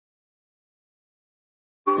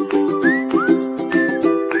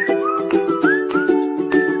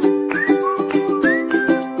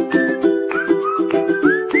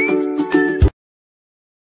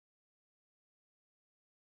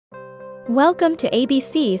Welcome to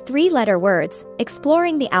ABC three-letter words,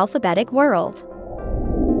 exploring the alphabetic world.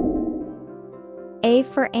 A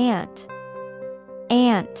for ant.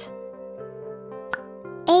 Ant.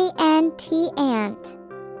 A-N-T, ant.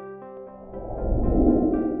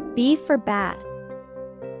 B for bat.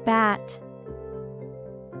 Bat.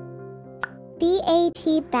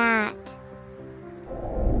 B-A-T, bat.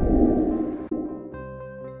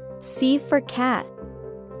 C for cat.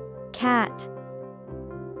 Cat.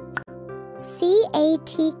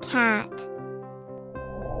 C-A-T, cat.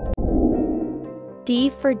 D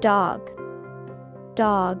for dog.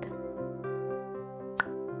 Dog.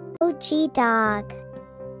 O-G, dog.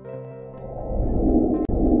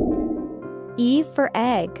 E for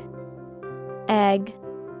egg. Egg.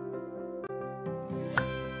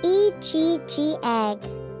 E-G-G, egg.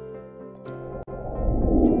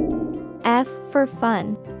 F for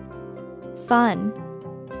fun. Fun.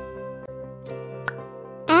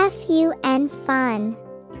 F-U-N, fun.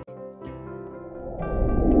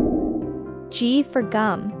 G for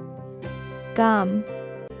gum. Gum.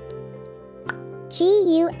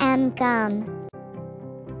 G-U-M, gum.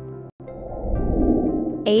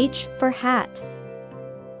 H for hat.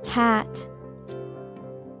 Hat.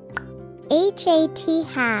 H-A-T,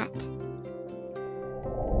 hat.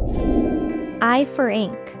 I for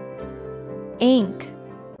ink. Ink.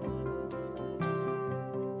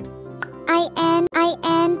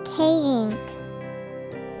 I-N-K, ink.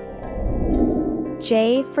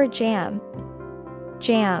 J for jam.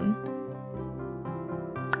 Jam.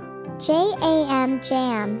 J-A-M,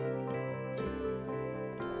 jam.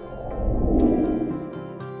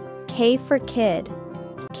 K for kid.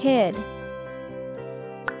 Kid.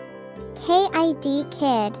 K-I-D,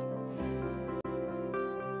 kid.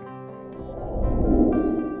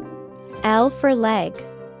 L for leg.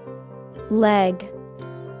 Leg.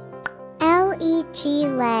 L-E-G,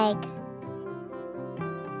 leg.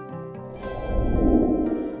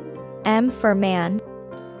 M for man.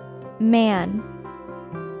 Man.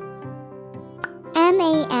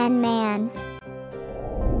 M-A-N, man.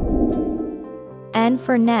 N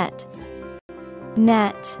for net.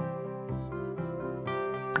 Net.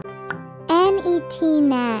 N-E-T,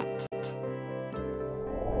 net.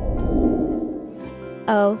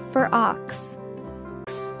 O for ox.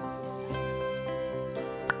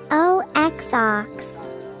 O-X, ox.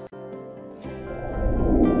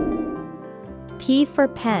 P for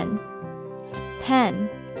pen. Pen.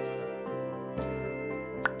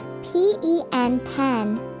 P-E-N,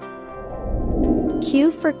 pen.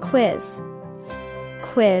 Q for quiz.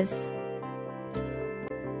 Quiz.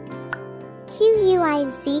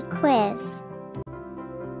 Q-U-I-Z, quiz.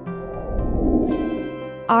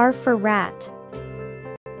 R for rat.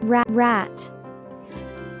 Rat.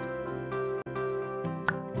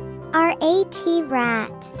 R-A-T,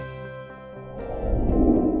 rat.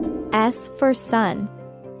 S for sun.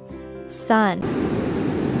 Sun.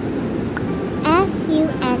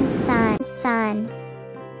 S-U-N, sun. Sun.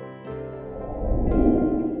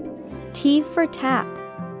 T for tap.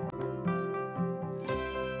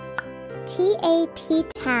 T-A-P,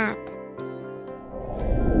 tap.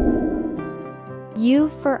 U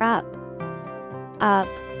for up. Up.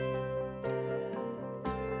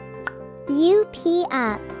 U-P,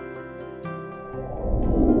 up.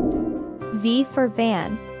 V for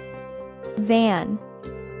van. Van.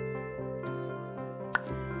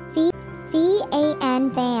 V-A-N,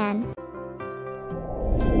 van.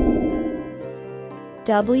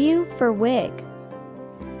 W for wig.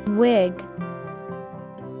 Wig.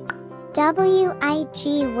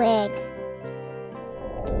 W-I-G, wig.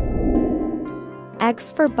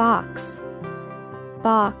 X for box.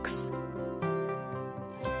 Box.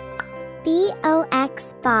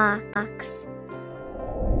 B-O-X, box.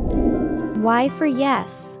 Y for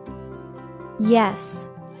yes. Yes.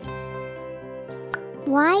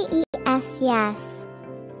 Y-E-S, yes.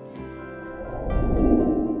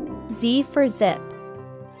 Z for zip.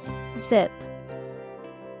 Zip.